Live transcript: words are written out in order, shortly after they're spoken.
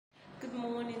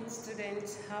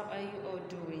students. How are you all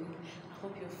doing? I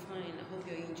hope you're fine. I hope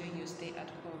you're enjoying your stay at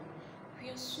home. We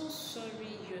are so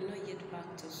sorry you're not yet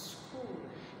back to school.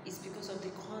 It's because of the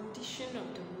condition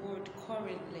of the world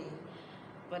currently.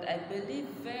 But I believe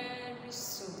very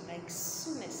soon, like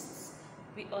soonest,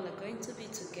 we all are going to be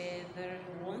together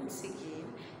once again,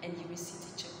 and you will see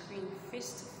Teacher Queen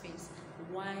face to face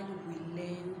while we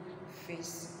learn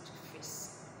face to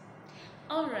face.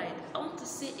 Alright, I want to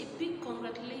say a big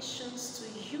congratulations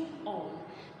to you all.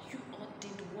 You all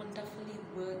did wonderfully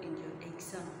well in your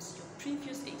exams, your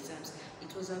previous exams.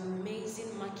 It was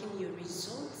amazing marking your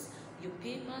results, your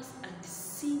papers, and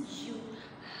see you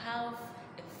have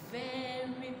a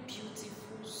very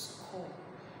beautiful score.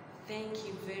 Thank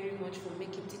you very much for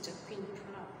making Teacher Queen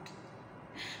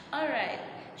proud. Alright,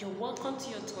 you're welcome to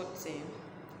your third term,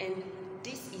 and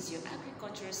this is your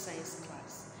agricultural science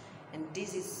class. And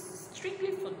this is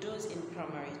strictly for those in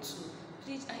primary 2.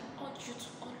 Please, I urge you to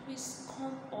always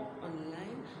come up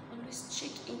online, always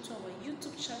check into our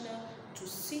YouTube channel to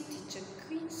see Teacher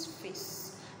Queen's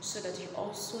face so that you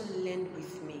also learn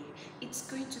with me.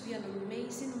 It's going to be an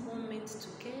amazing moment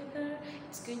together.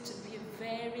 It's going to be a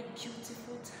very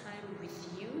beautiful time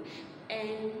with you,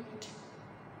 and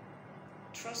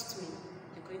trust me,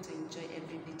 you're going to enjoy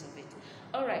every bit of it.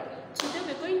 Alright, today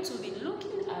we're going to be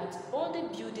looking at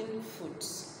bodybuilding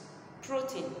foods.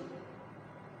 Protein.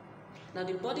 Now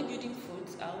the bodybuilding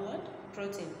foods are what?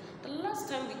 Protein. The last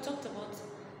time we talked about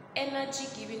energy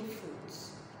giving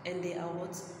foods, and they are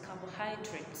what?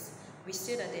 Carbohydrates. We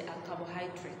say that they are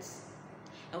carbohydrates.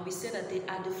 And we say that they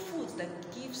are the foods that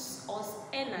gives us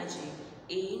energy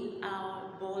in our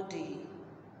body.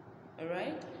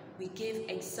 Alright? We gave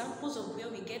examples of where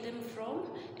we get them from,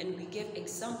 and we gave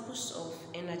examples of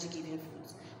energy-giving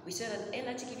foods. We said that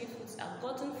energy-giving foods are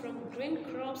gotten from grain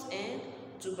crops and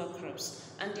tuber crops.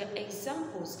 And their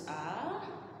examples are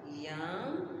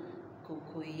yam,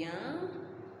 cocoyam,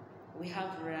 we have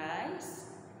rice,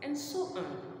 and so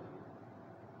on.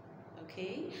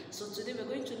 Okay, so today we're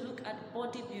going to look at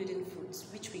bodybuilding foods,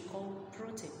 which we call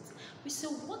proteins. We say,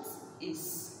 what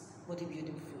is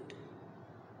bodybuilding food?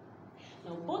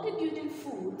 Now, bodybuilding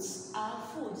foods are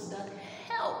foods that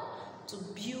help to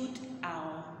build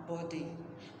our body.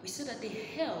 We say that they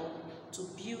help to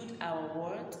build our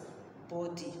what?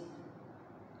 Body.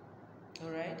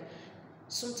 Alright?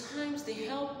 Sometimes they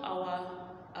help our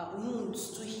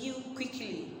wounds to heal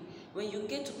quickly. When you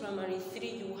get to primary 3,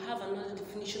 you will have another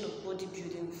definition of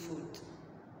bodybuilding food.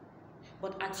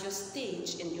 But at your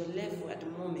stage and your level at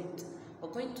the moment, we're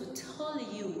going to tell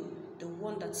you the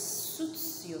one that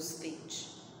suits your stage,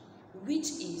 which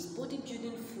is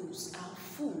bodybuilding foods are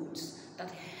foods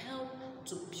that help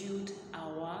to build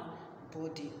our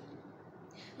body.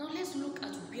 Now let's look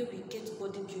at where we get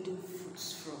bodybuilding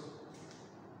foods from.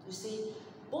 You see,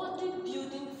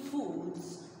 bodybuilding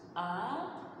foods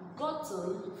are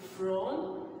gotten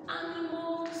from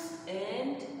animals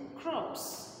and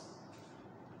crops.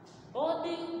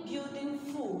 Bodybuilding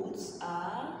foods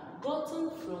are gotten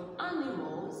from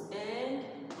animals and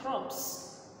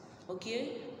crops.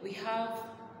 Okay, we have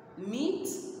meat,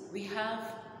 we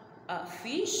have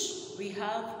fish, we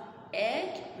have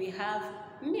egg, we have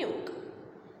milk.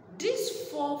 These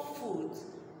 4 foods,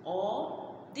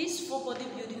 or these 4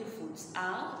 bodybuilding foods,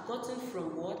 are gotten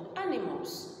from what?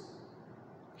 Animals.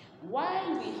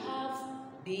 While we have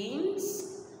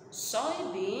beans,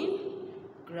 soybean,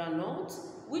 granite,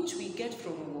 which we get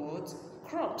from what?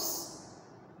 Crops.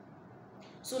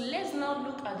 So let's now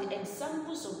look at the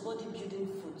examples of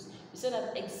bodybuilding foods. We said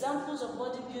that examples of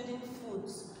bodybuilding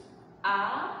foods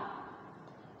are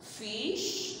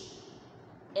fish,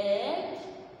 egg,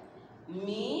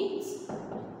 meat,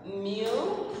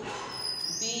 milk,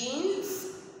 beans,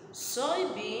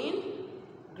 soybean,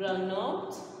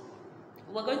 granite.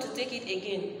 We're going to take it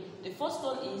again. The first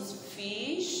one is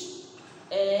fish,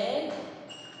 egg,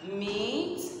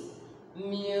 meat,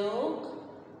 milk,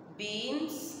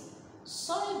 beans,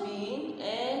 soybean,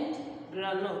 and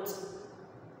granite.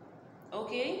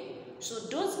 Okay, so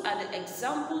those are the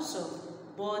examples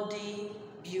of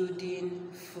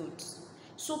bodybuilding foods.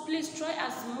 So please try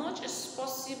as much as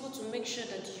possible to make sure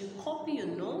that you copy your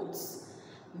notes,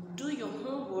 do your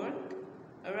homework.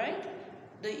 All right,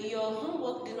 your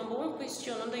homework, the number 1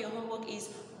 question under your homework is,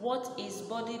 what is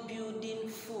bodybuilding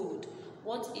food?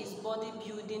 What is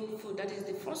bodybuilding food? That is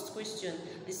the first question.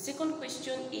 The second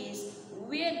question is,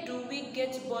 where do we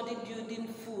get bodybuilding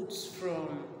foods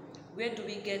from? Where do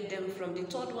we get them from? The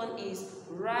third one is,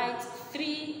 write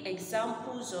 3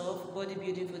 examples of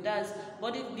bodybuilding food. That's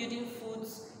bodybuilding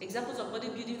foods. Examples of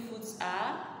bodybuilding foods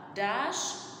are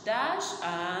dash, dash,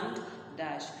 and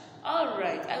dash. All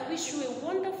right, I wish you a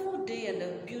wonderful day and a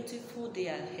beautiful day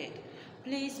ahead.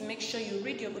 Please make sure you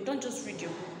read your book. Don't just read your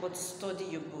book, but study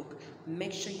your book.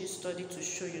 Make sure you study to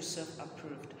show yourself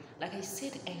approved. Like I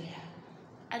said earlier,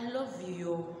 I love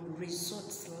your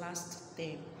results last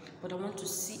term, but I want to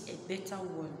see a better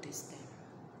one this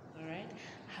time. All right,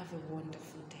 have a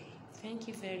wonderful day. Thank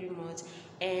you very much.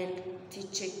 And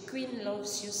Teacher Queen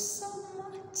loves you so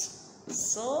much.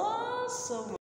 So much.